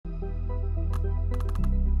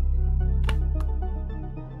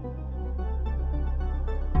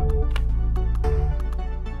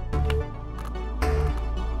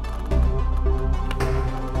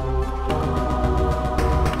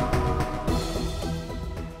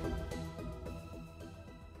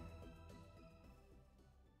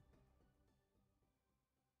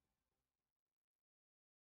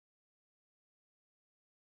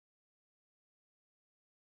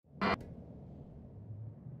Good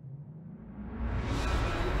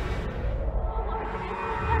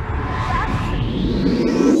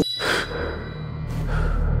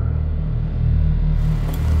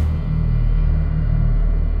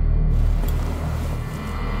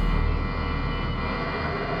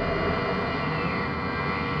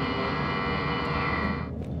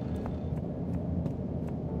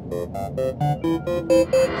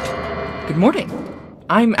morning.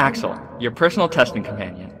 I'm Axel, your personal testing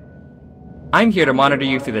companion. I'm here to monitor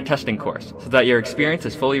you through the testing course so that your experience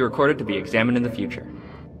is fully recorded to be examined in the future.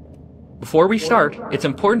 Before we start, it's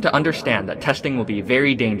important to understand that testing will be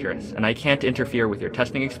very dangerous, and I can't interfere with your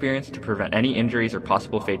testing experience to prevent any injuries or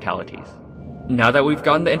possible fatalities. Now that we've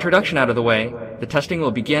gotten the introduction out of the way, the testing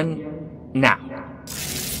will begin now.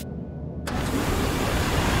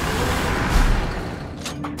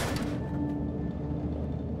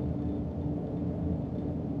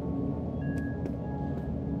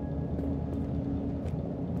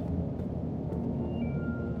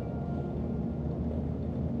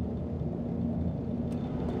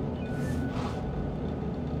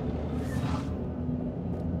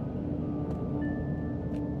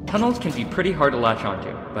 Tunnels can be pretty hard to latch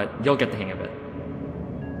onto, but you'll get the hang of it.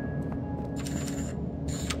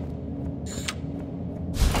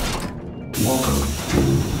 Welcome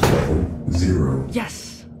to Level 0.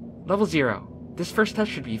 Yes! Level 0. This first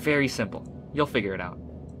test should be very simple. You'll figure it out.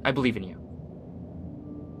 I believe in you.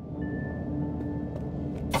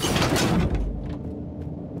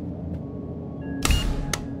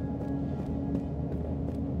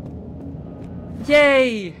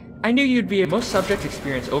 Yay! I knew you'd be. Most subjects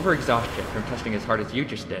experience overexhaustion from testing as hard as you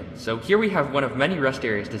just did, so here we have one of many rest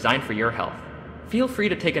areas designed for your health. Feel free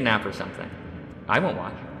to take a nap or something. I won't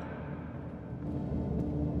watch.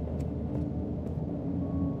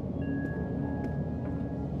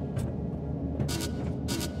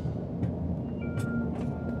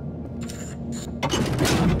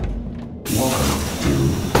 Welcome to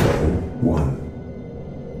Level 1.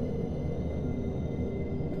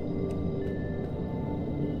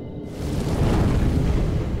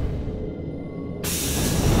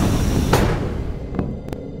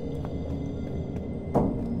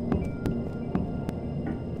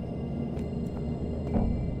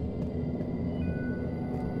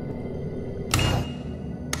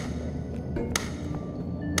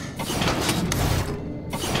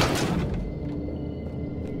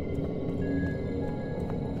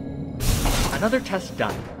 Another test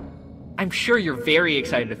done. I'm sure you're very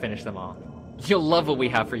excited to finish them all. You'll love what we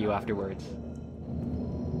have for you afterwards.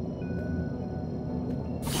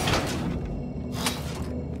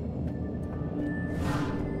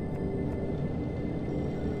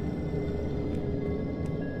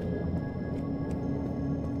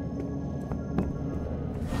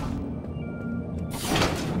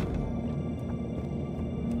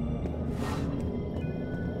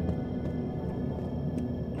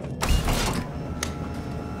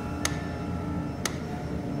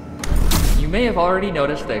 You may have already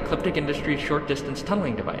noticed the Ecliptic Industries short-distance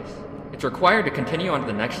tunneling device. It's required to continue on to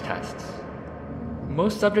the next tests.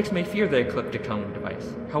 Most subjects may fear the Ecliptic tunneling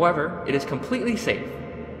device. However, it is completely safe,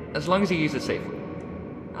 as long as you use it safely.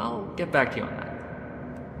 I'll get back to you on that.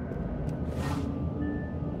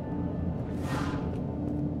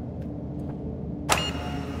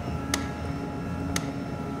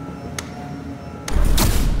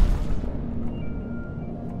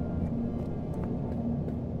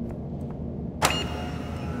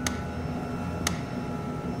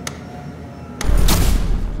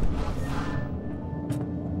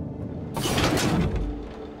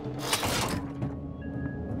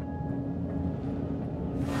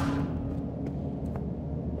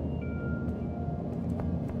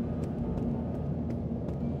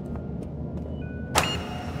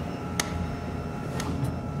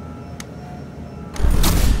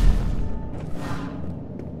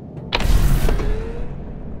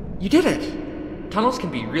 You did it! Tunnels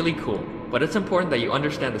can be really cool, but it's important that you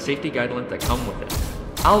understand the safety guidelines that come with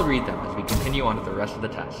it. I'll read them as we continue on to the rest of the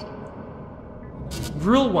test.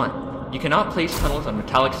 Rule 1. You cannot place tunnels on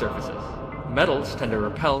metallic surfaces. Metals tend to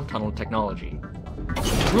repel tunnel technology.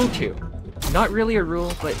 Rule 2. Not really a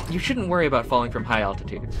rule, but you shouldn't worry about falling from high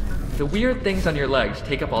altitudes. The weird things on your legs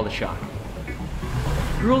take up all the shock.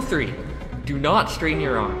 Rule 3. Do not strain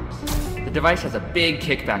your arms. The device has a big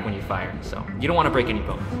kickback when you fire, so you don't want to break any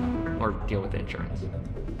bones, or deal with the insurance.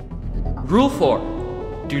 Rule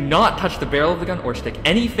 4. Do not touch the barrel of the gun or stick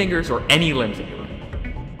any fingers or any limbs into it.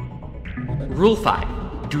 Rule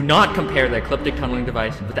 5. Do not compare the Ecliptic tunneling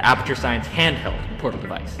device with the Aperture Science handheld portal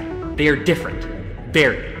device. They are different.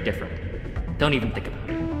 Very different. Don't even think about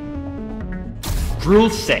it. Rule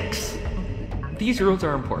 6. These rules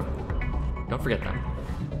are important. Don't forget them.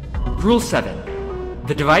 Rule 7.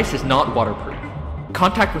 The device is not waterproof.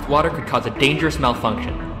 Contact with water could cause a dangerous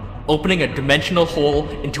malfunction, opening a dimensional hole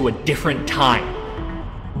into a different time.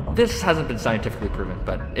 This hasn't been scientifically proven,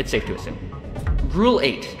 but it's safe to assume. Rule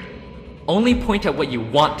 8. Only point at what you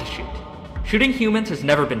want to shoot. Shooting humans has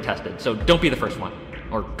never been tested, so don't be the first one,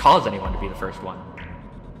 or cause anyone to be the first one.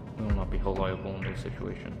 You will not be reliable in those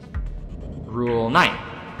situations. Rule 9.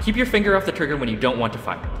 Keep your finger off the trigger when you don't want to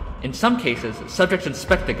fire. In some cases, subjects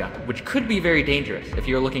inspect the gun, which could be very dangerous if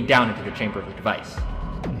you are looking down into the chamber of the device.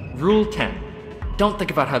 Rule 10. Don't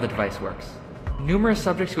think about how the device works. Numerous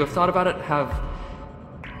subjects who have thought about it have...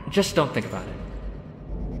 Just don't think about it.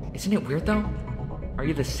 Isn't it weird though? Are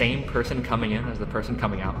you the same person coming in as the person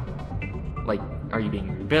coming out? Like, are you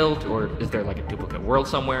being rebuilt, or is there like a duplicate world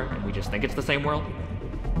somewhere and we just think it's the same world?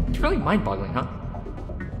 It's really mind-boggling, huh?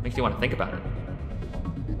 Makes you want to think about it.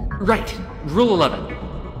 Right! Rule 11.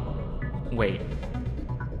 Wait.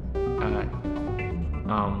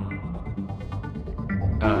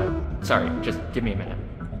 Sorry, just give me a minute.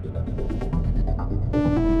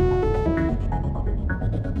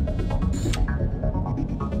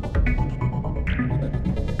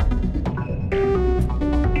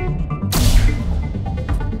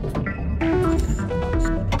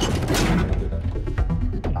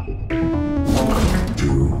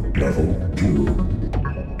 Level 2.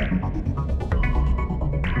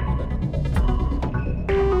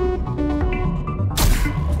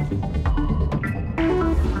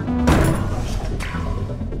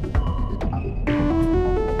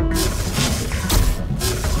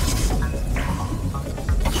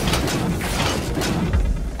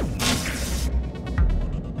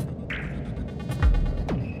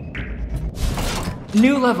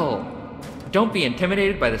 New level! Don't be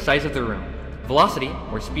intimidated by the size of the room. Velocity,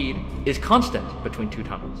 or speed, is constant between two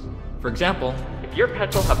tunnels. For example, if your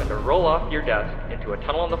pencil happened to roll off your desk into a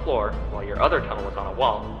tunnel on the floor while your other tunnel was on a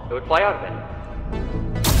wall, it would fly out of it.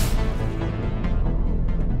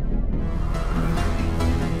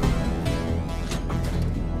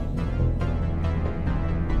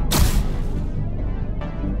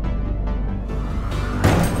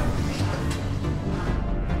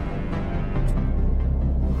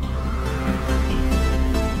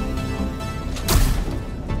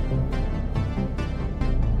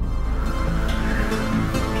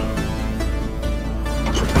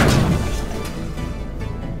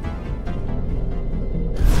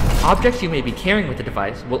 Objects you may be carrying with the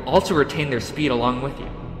device will also retain their speed along with you.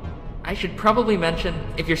 I should probably mention,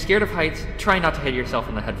 if you're scared of heights, try not to hit yourself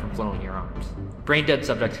in the head from flailing your arms. Brain-dead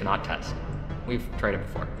subjects cannot test. We've tried it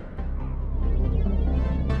before.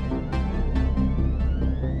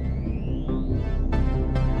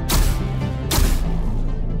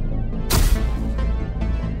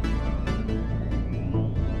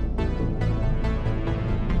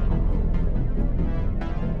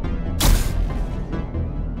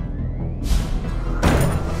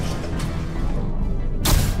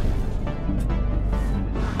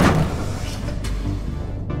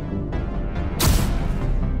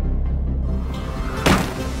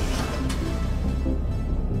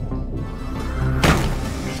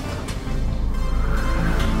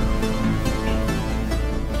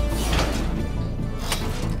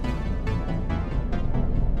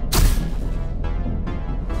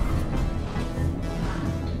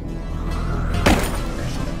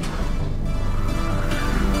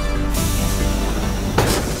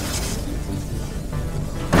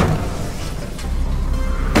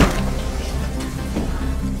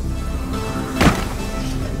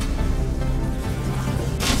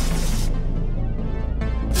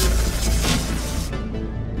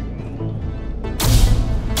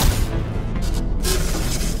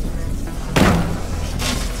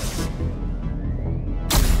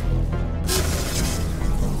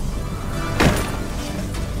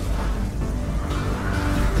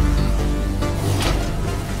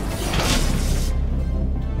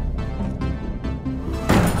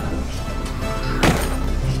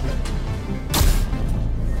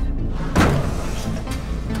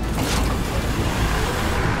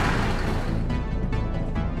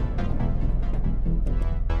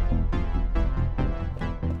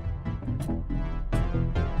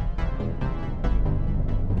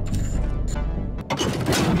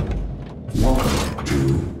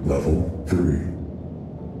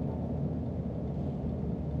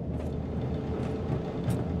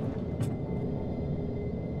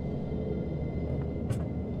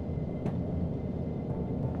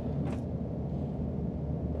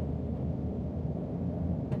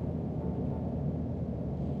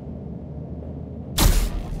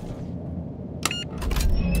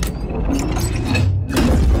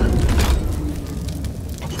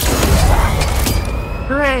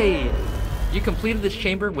 You completed this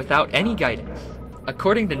chamber without any guidance.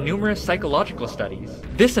 According to numerous psychological studies,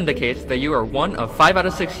 this indicates that you are one of 5 out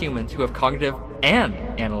of 6 humans who have cognitive and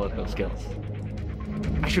analytical skills.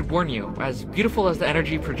 I should warn you, as beautiful as the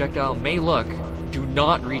energy projectile may look, do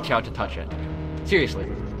not reach out to touch it.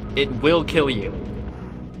 Seriously, it will kill you.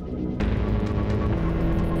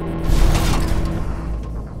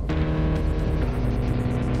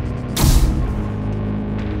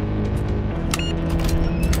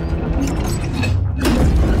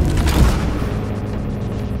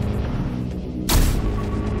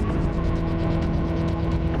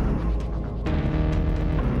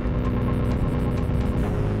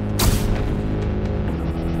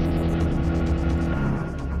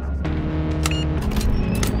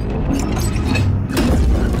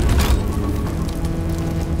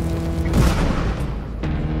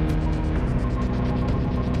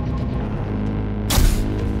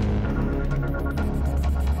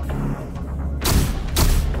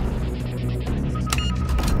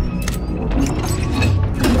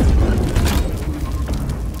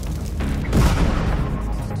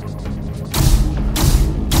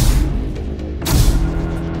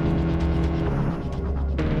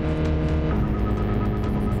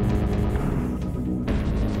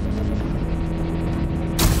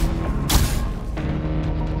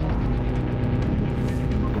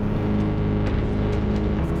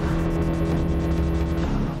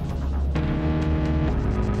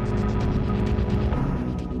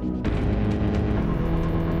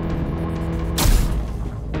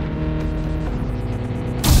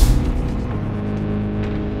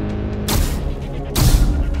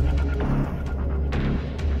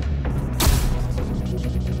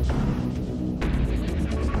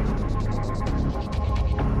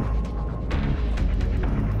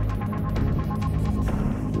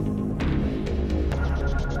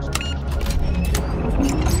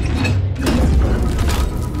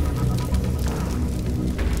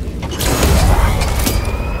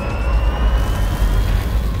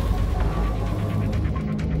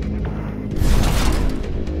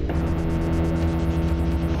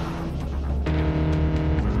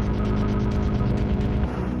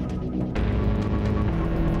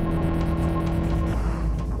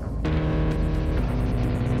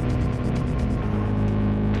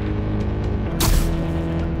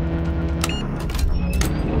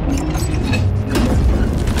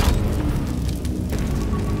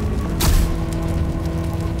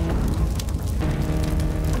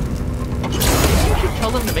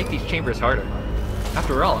 Tell them to make these chambers harder.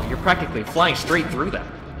 After all, you're practically flying straight through them.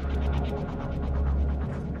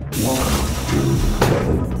 Level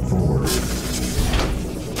 4.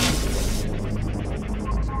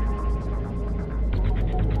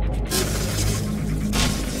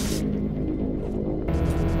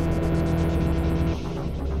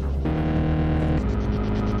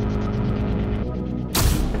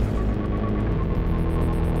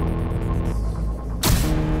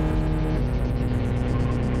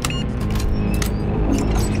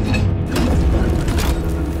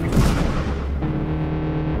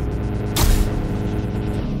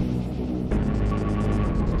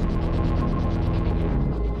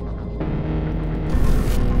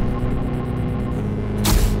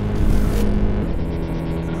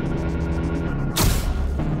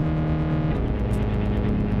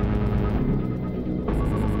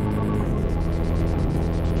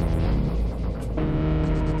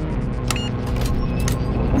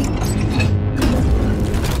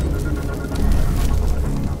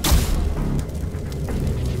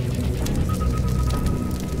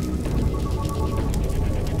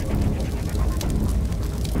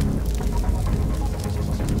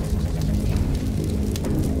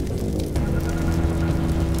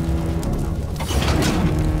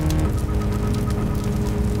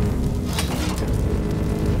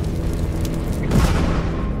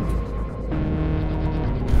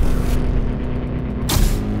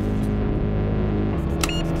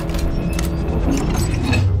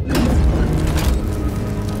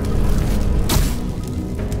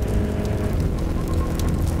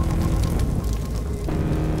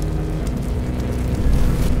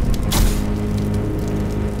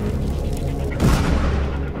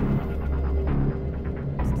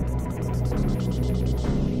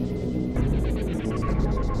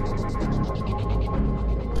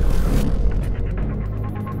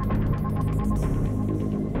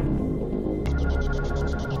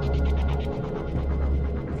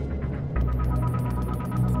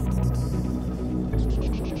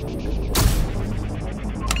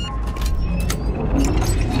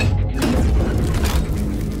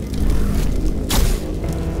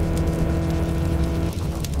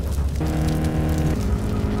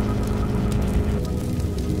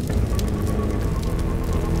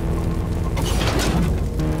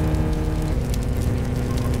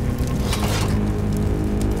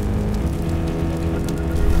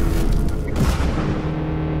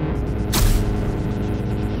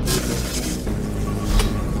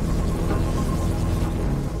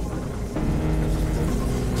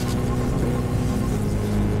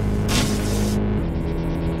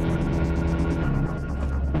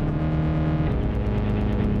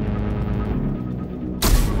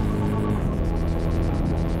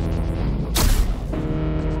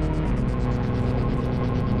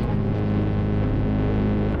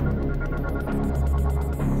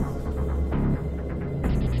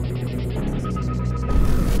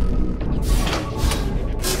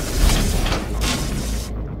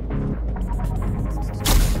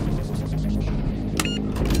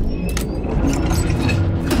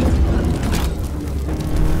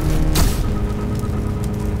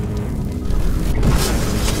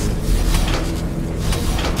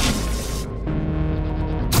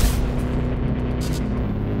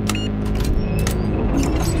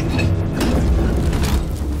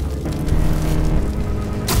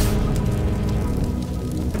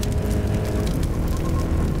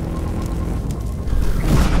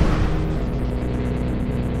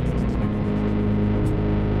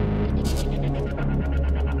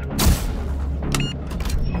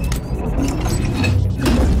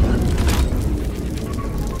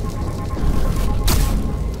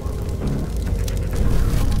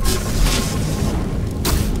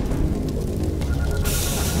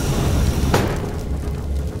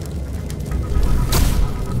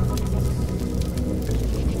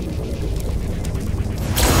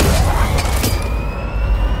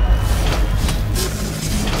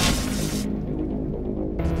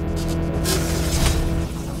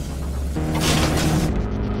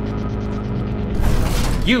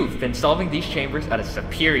 You've been solving these chambers at a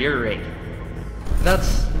superior rate.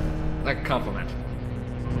 That's a compliment.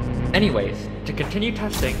 Anyways, to continue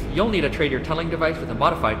testing, you'll need to trade your tunneling device with a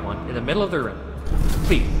modified one in the middle of the room.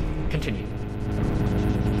 Please, continue.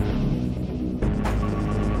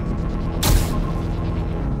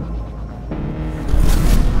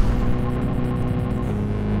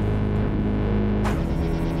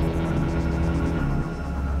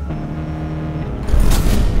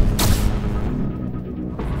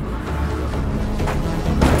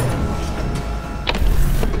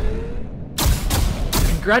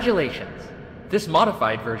 Congratulations! This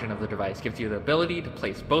modified version of the device gives you the ability to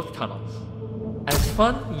place both tunnels. As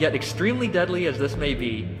fun, yet extremely deadly as this may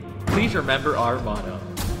be, please remember our motto.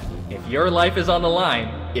 If your life is on the line,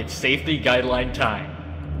 it's safety guideline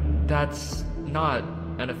time. That's not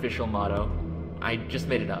an official motto. I just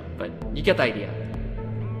made it up, but you get the idea.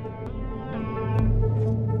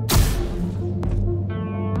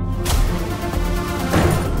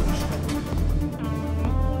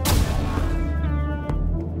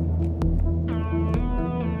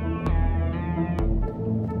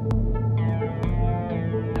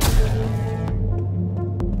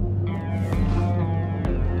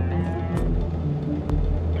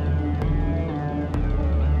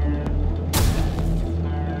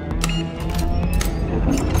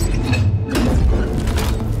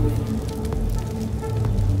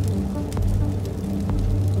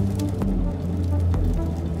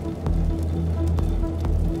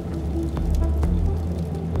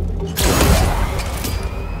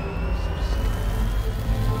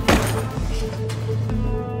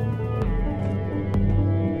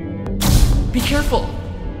 Be careful!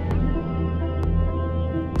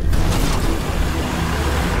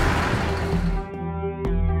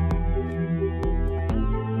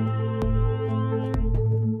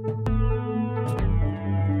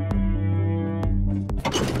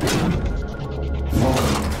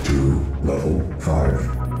 Welcome to level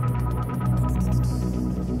 5.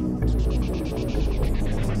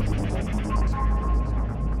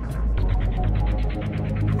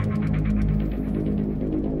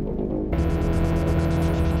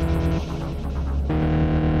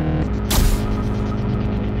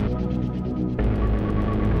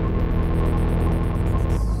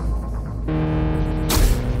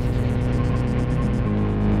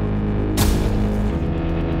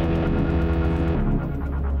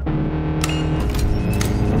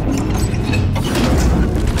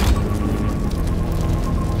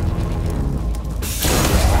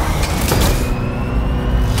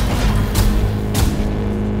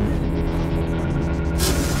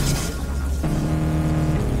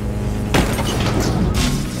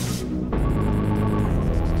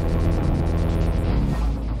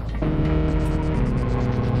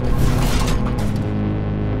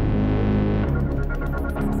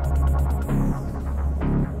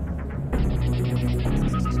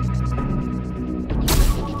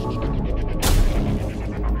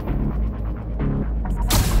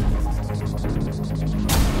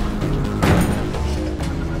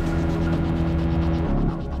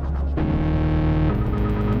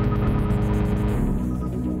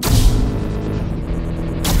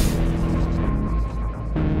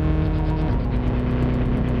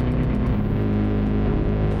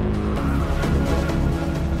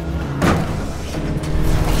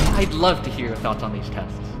 I'd love to hear your thoughts on these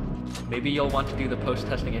tests. Maybe you'll want to do the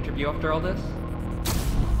post-testing interview after all this?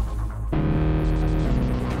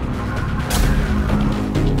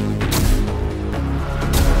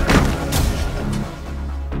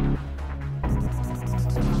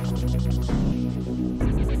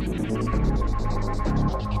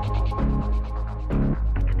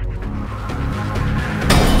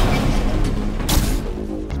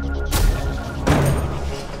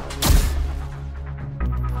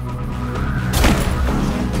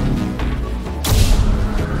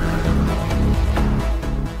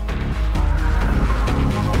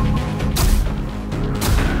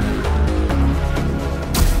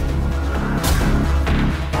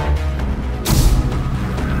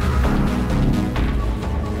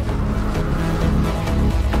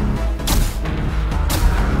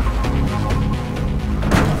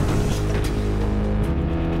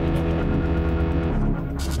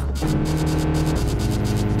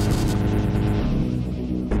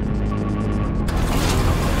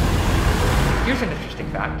 Here's an interesting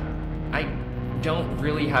fact. I don't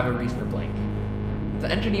really have a reason to blink. The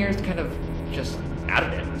engineers kind of just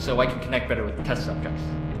added it so I can connect better with the test subjects.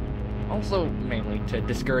 Also, mainly to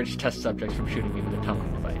discourage test subjects from shooting me with a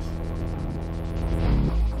tunneling device.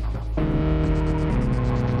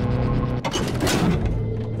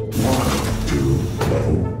 Welcome to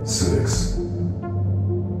level 6.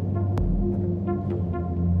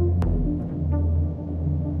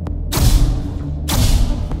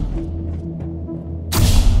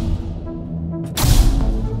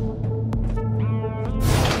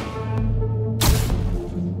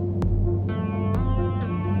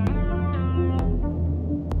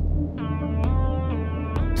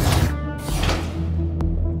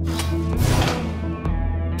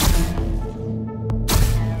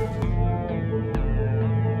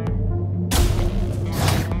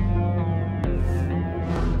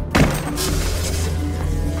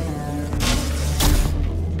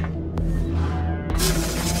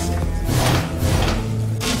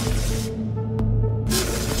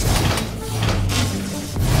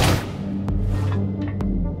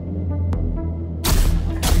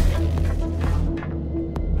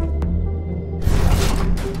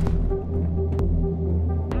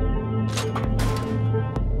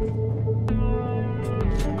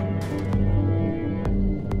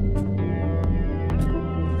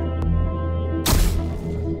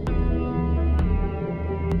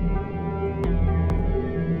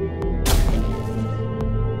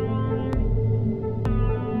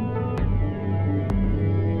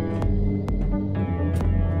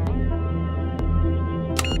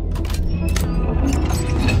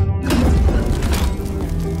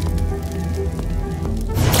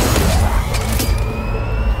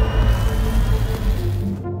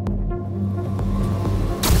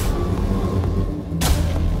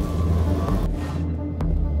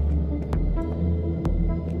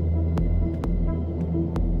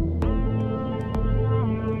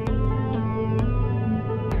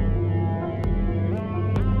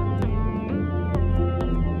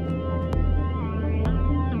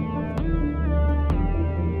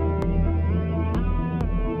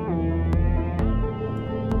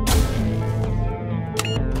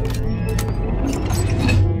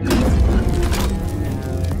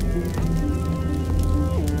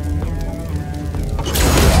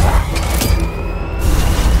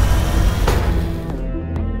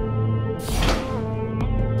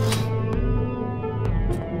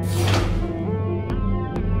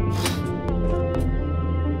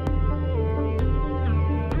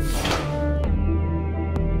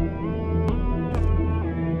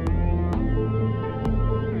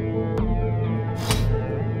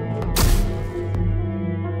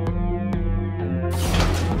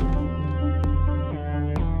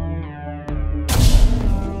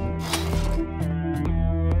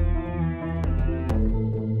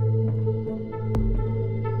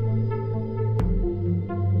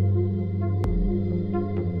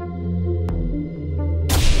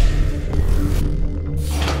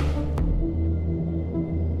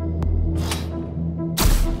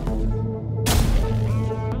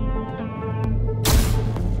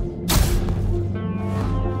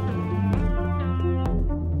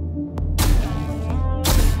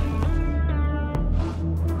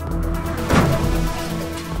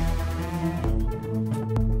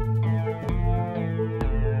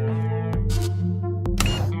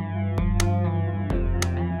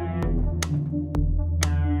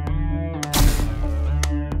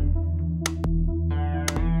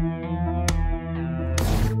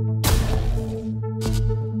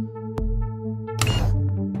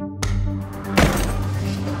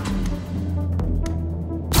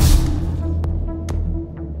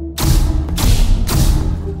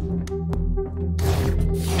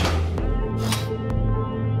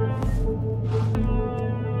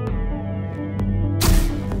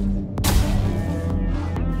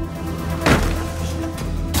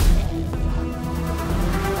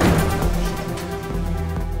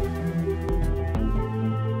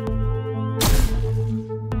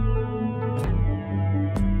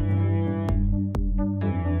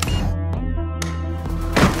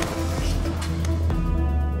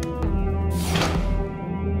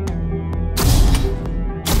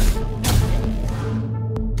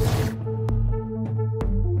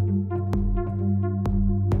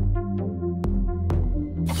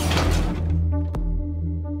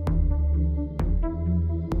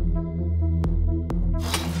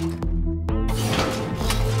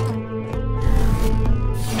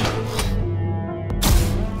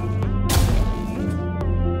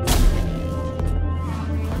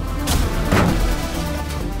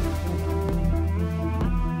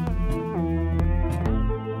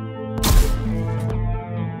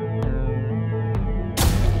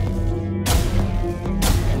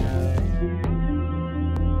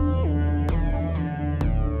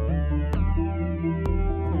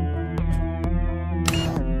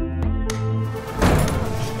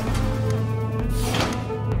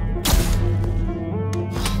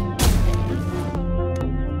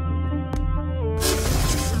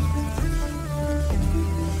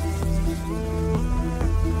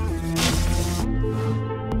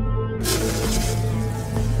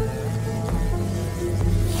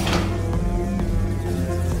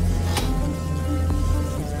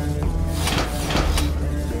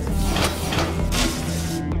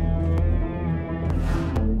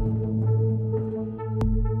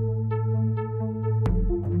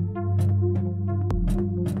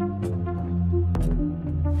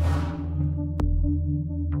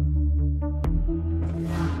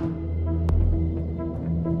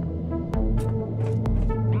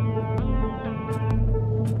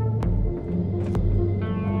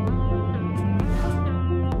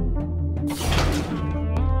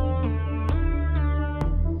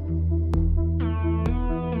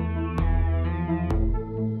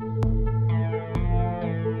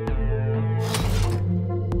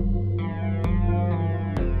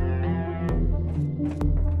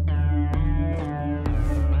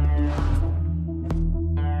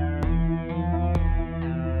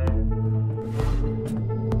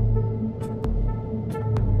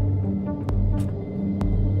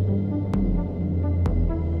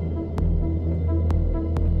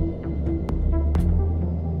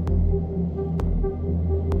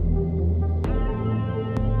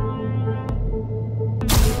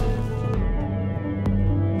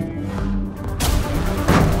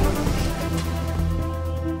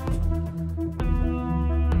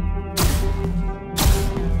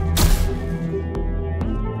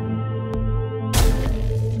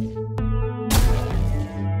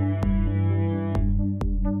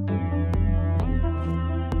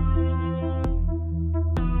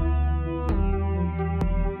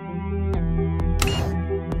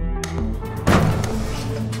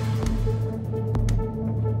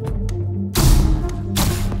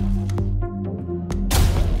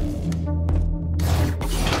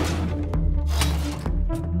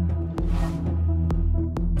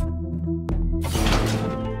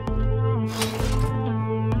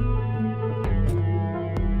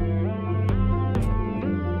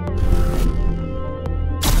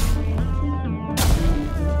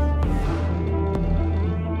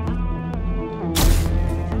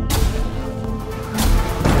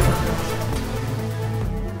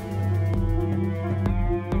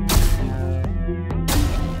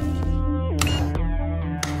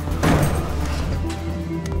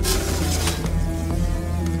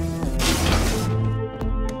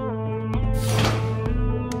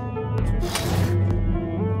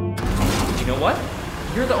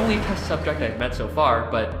 only test subject I've met so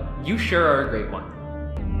far, but you sure are a great one.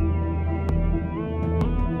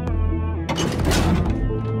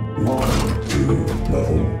 1 to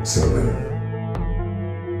level 7.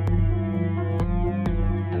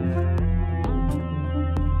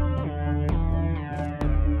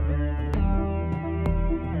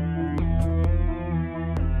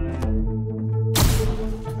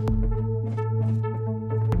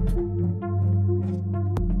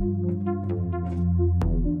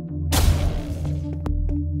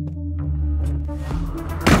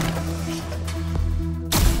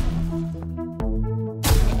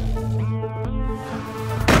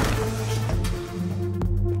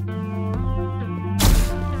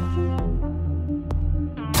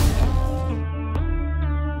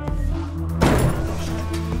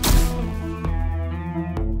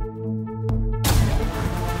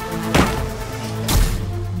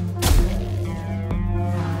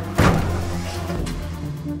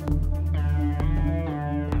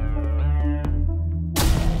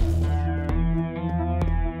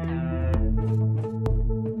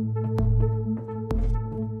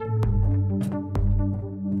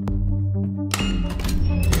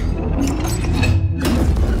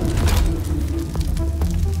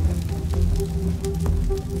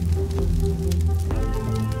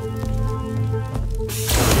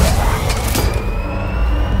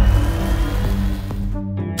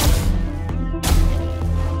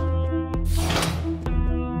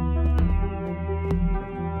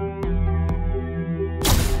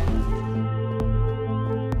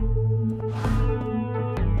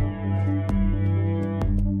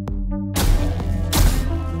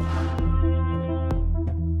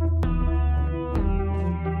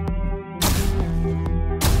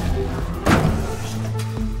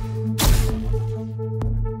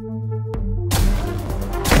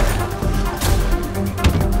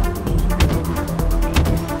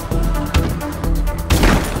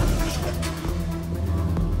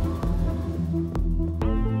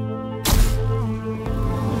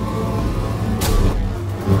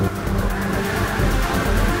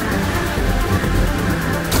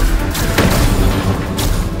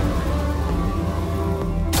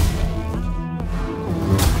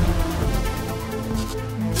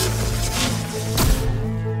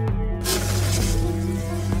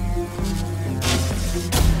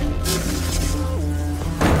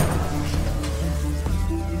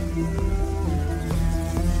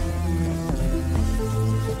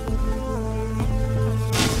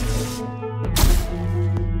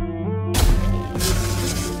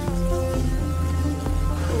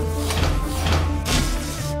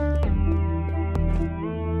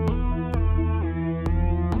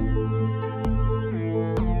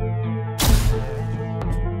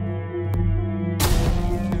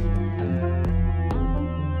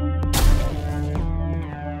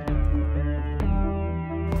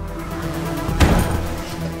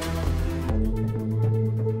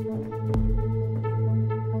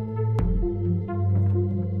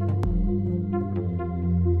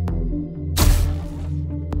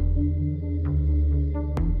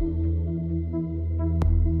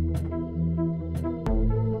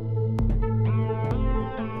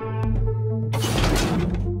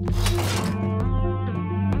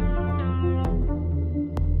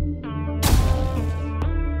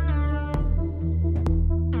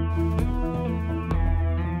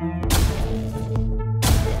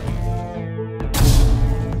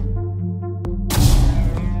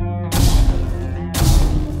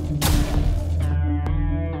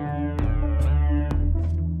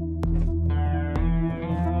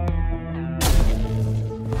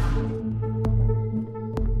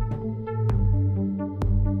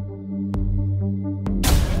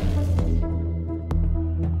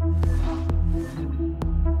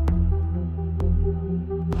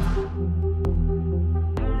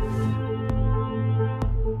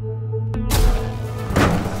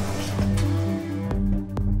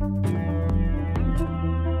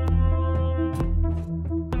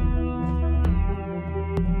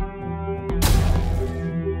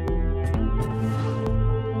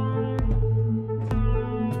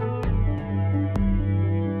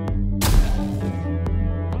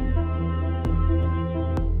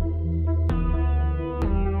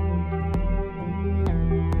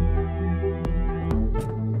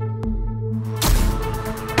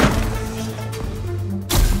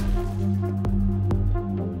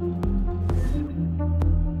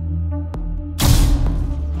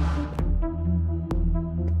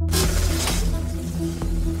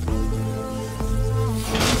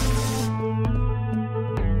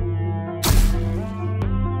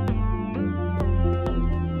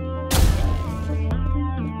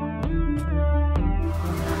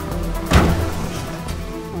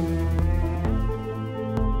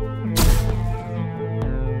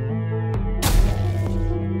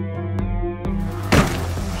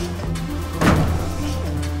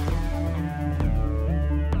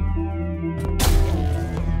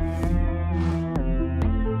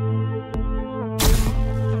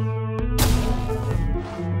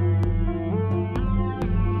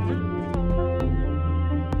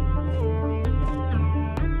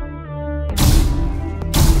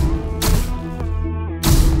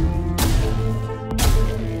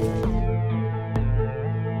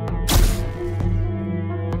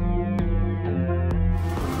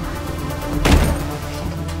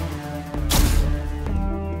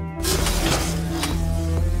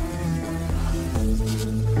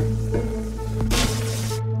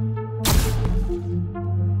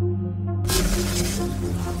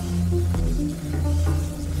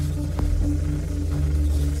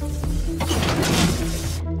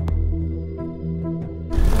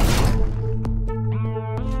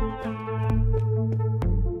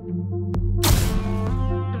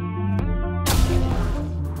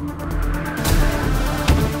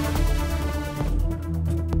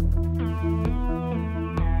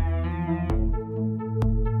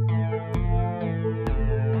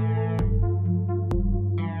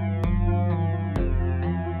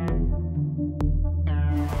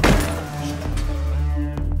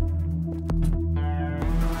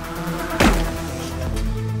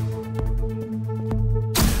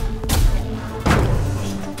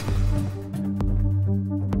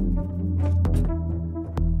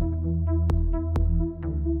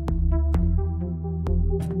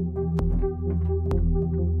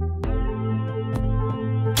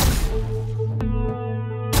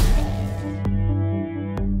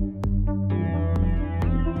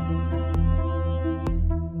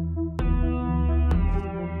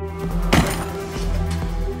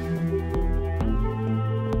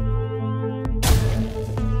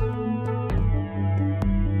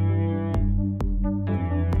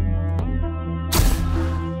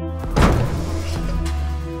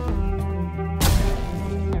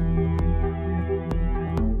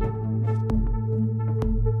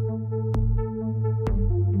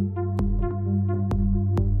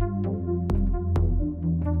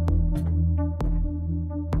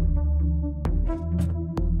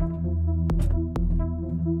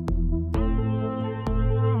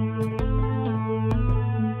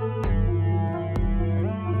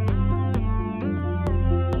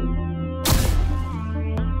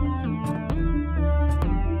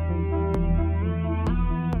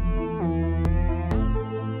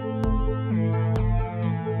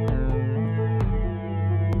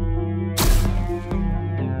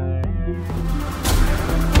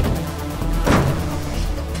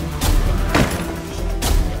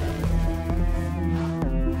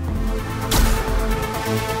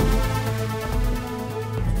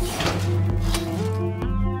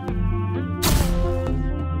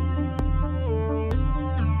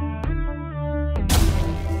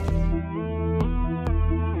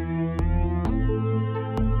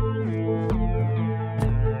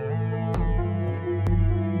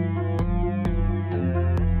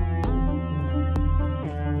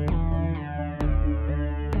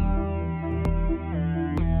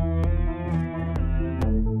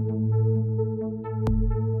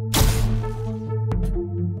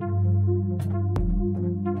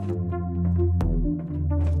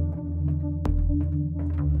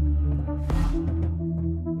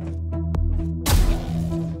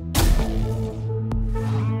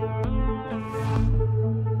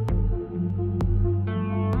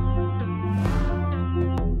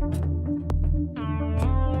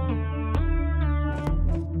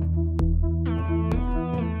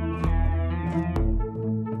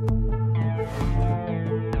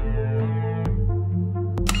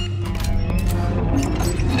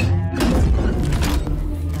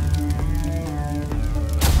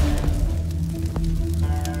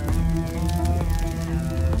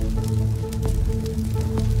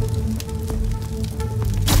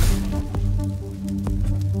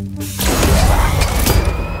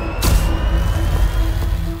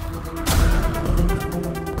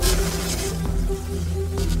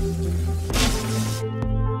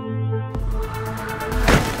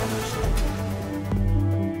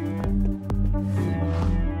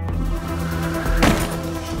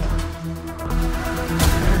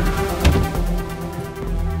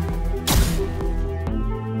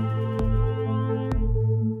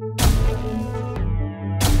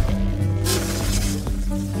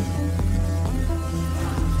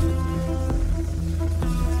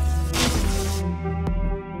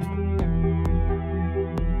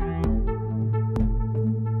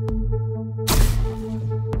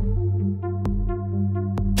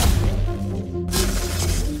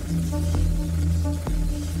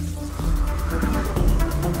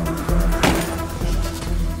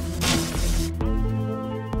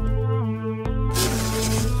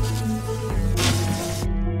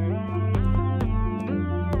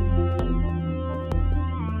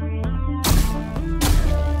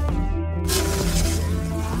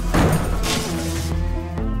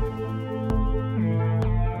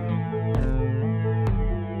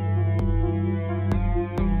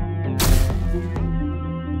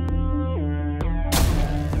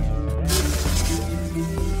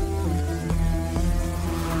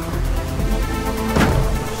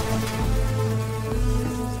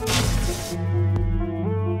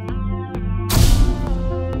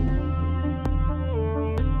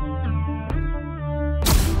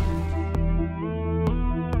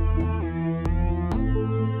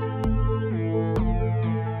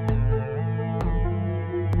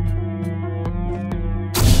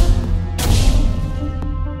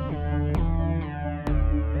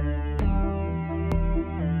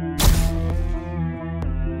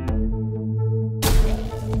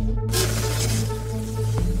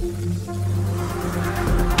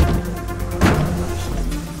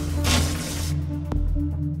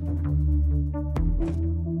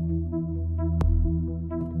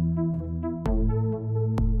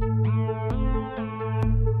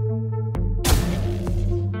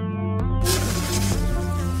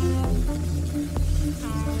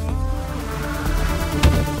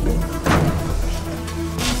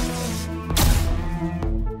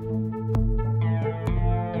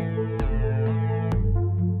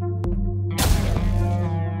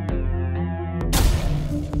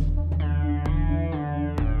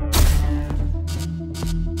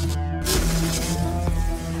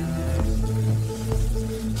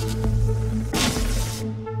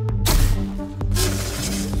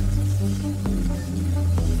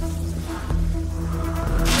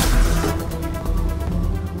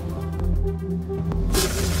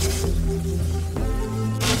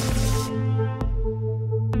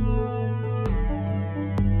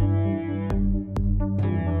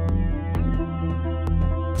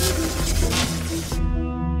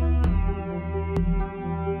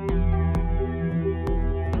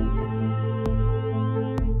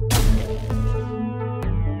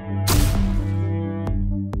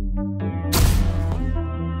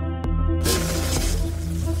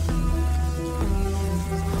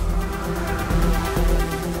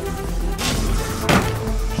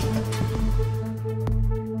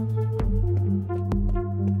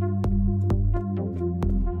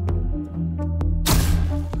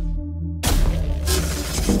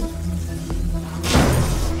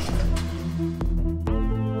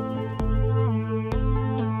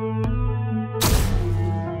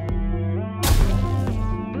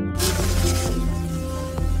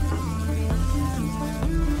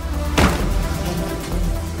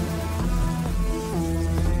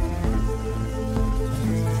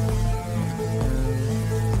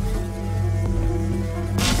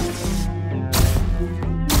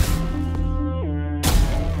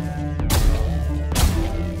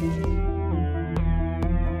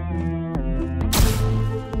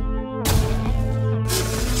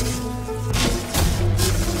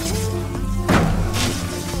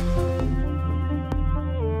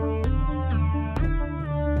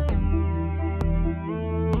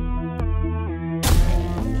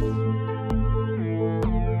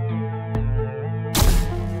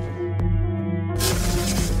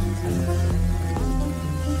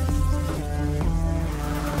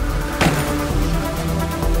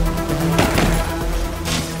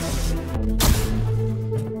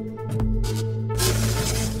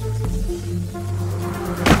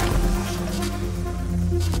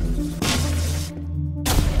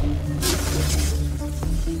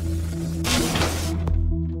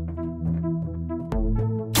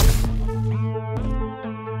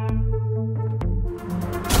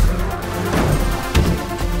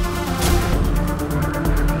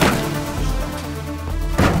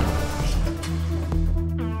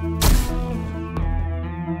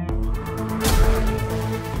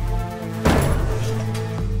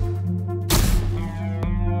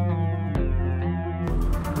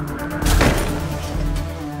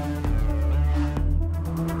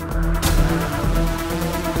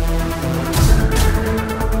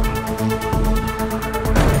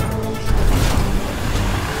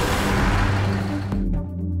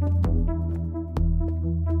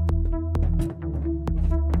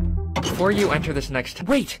 Before you enter this next...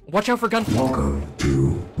 Wait! Watch out for gun... Welcome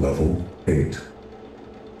to level 8.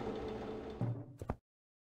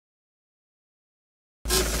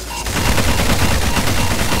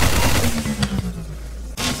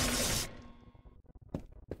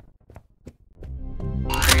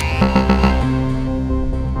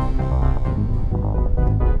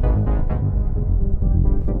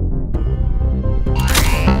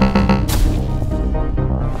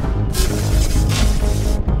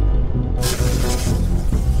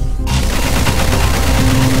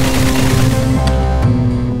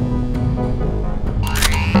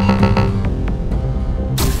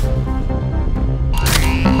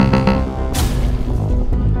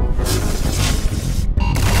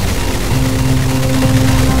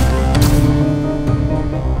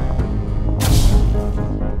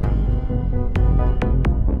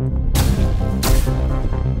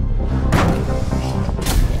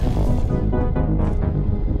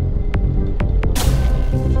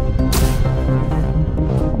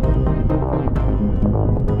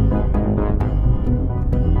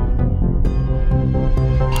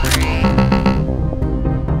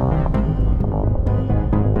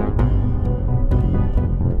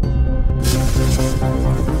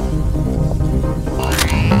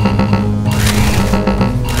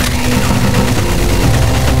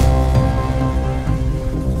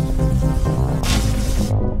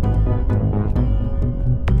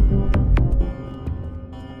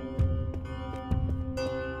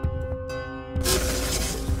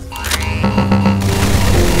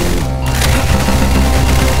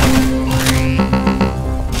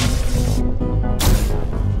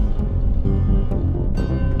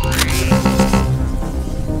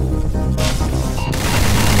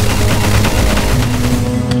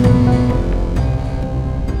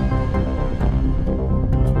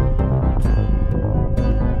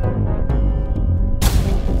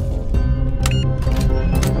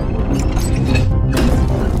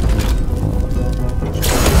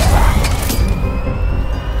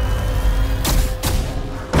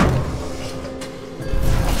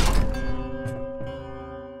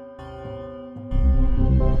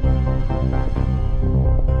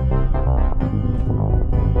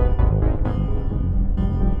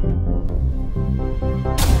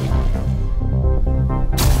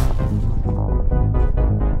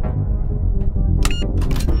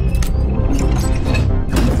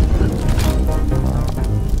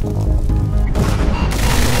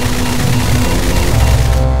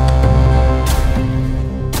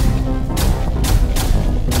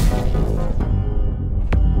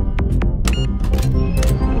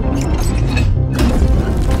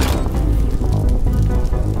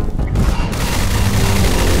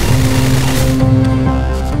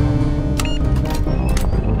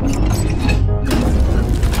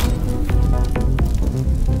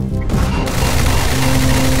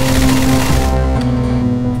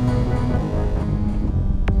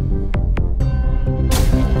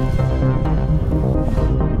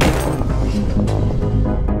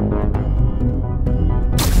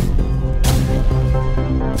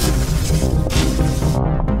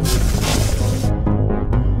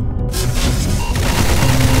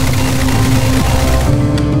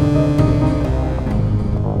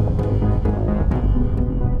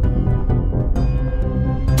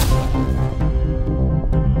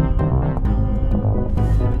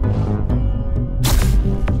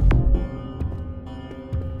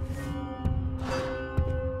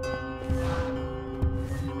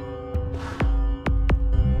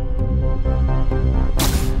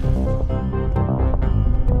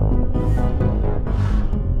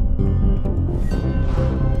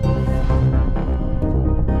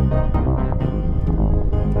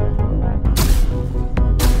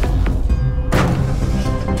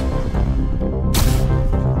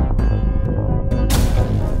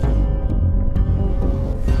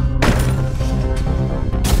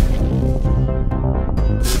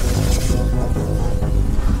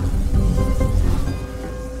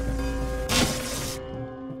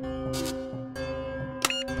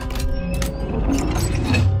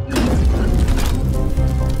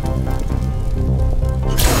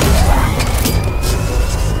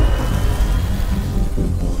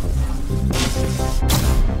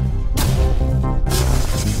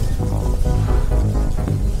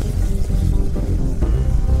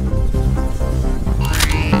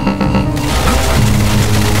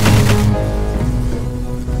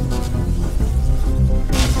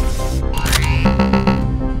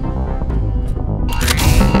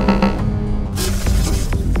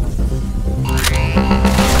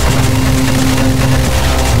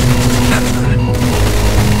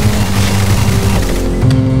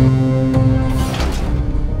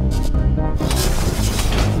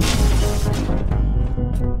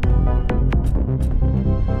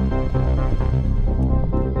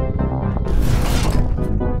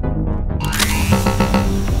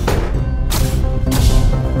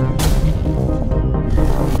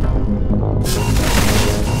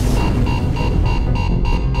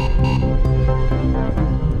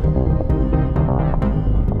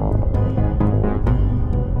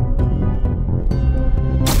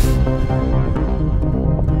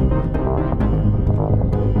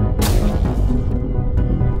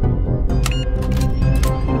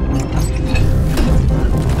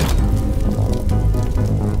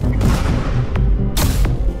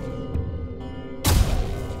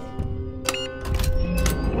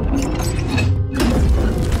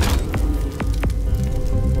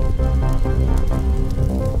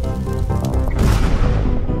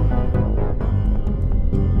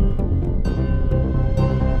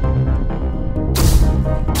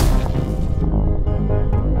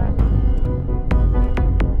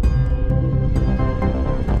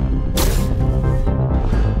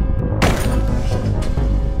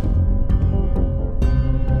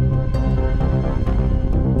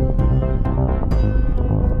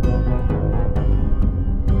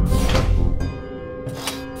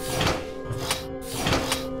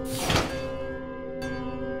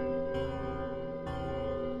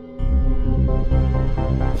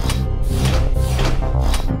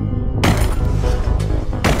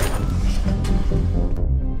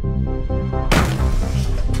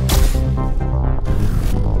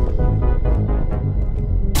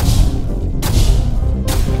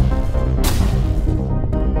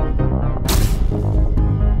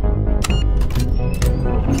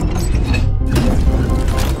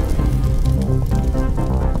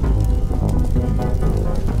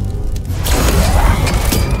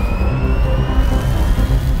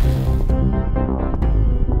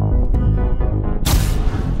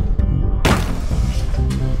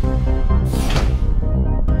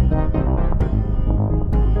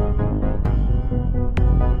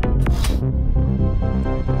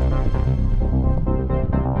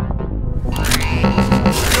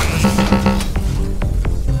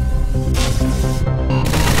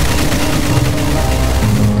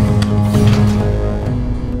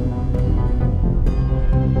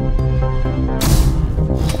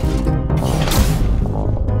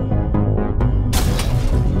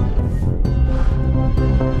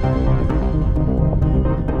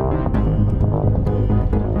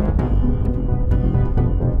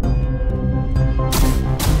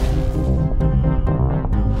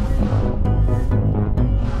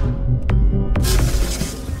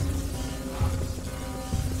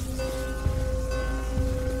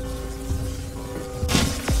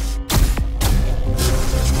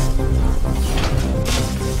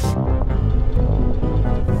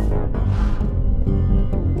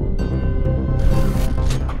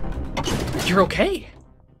 You're okay.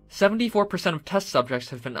 74% of test subjects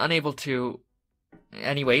have been unable to...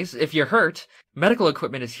 Anyways, if you're hurt, medical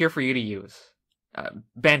equipment is here for you to use.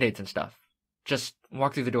 Band-aids and stuff. Just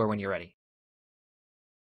walk through the door when you're ready.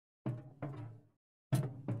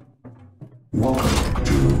 Welcome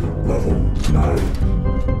to level 9.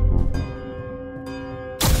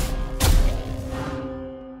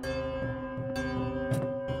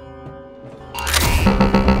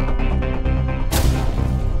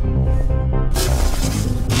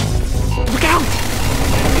 Look out!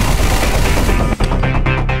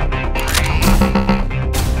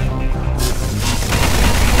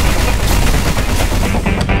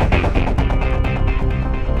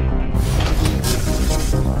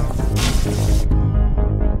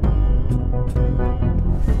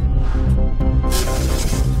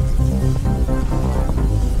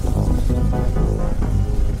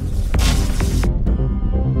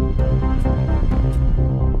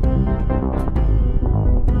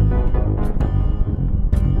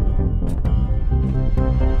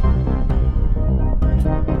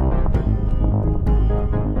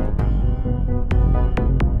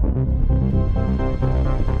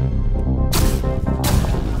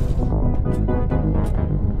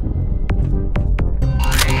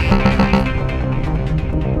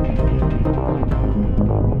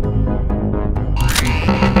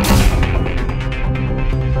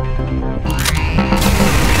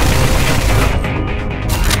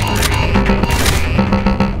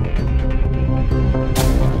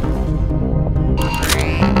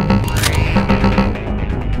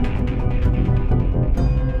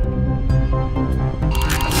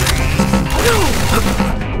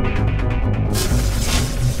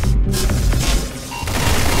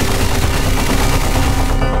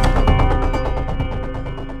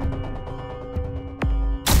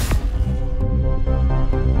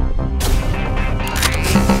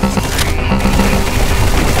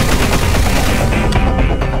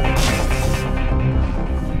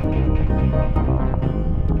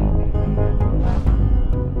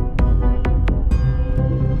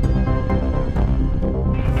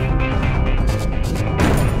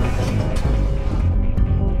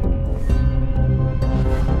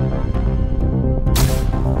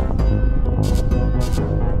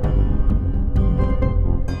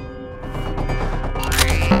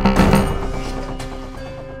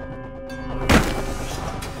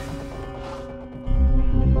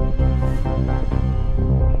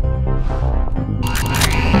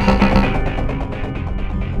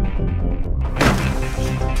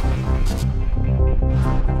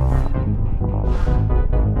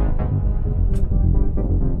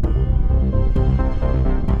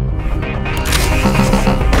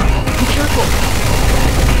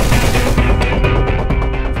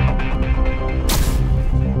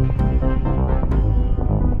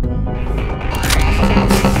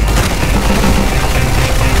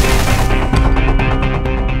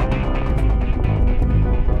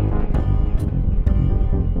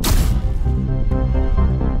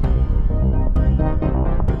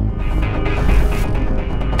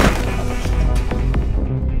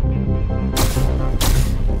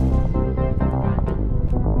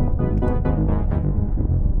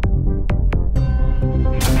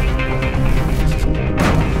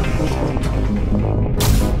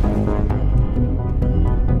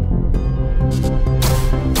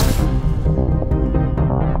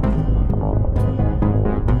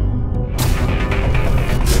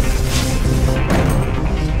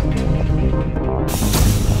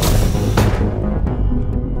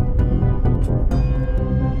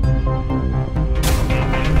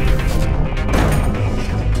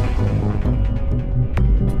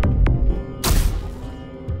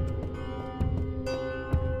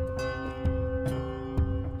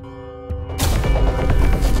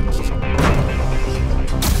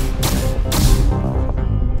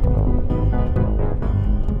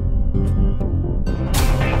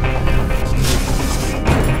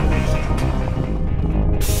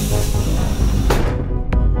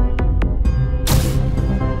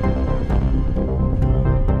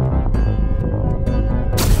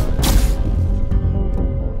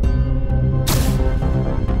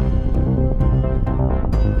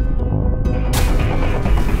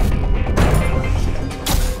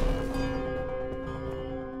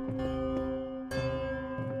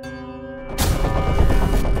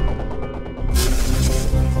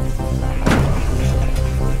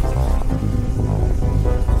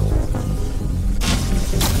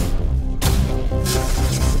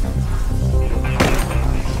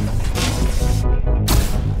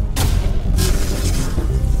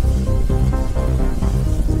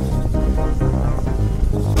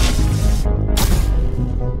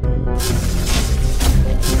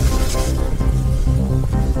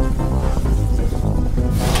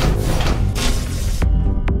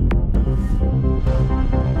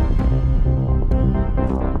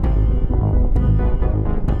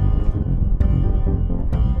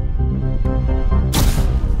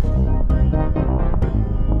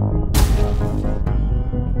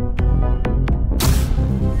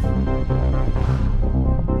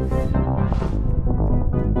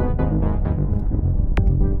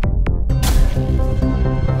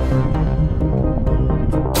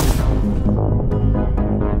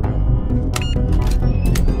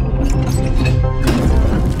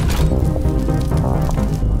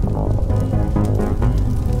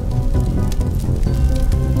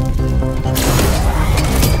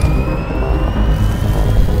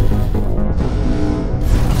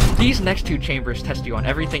 These next two chambers test you on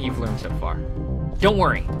everything you've learned so far. Don't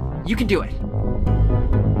worry, you can do it.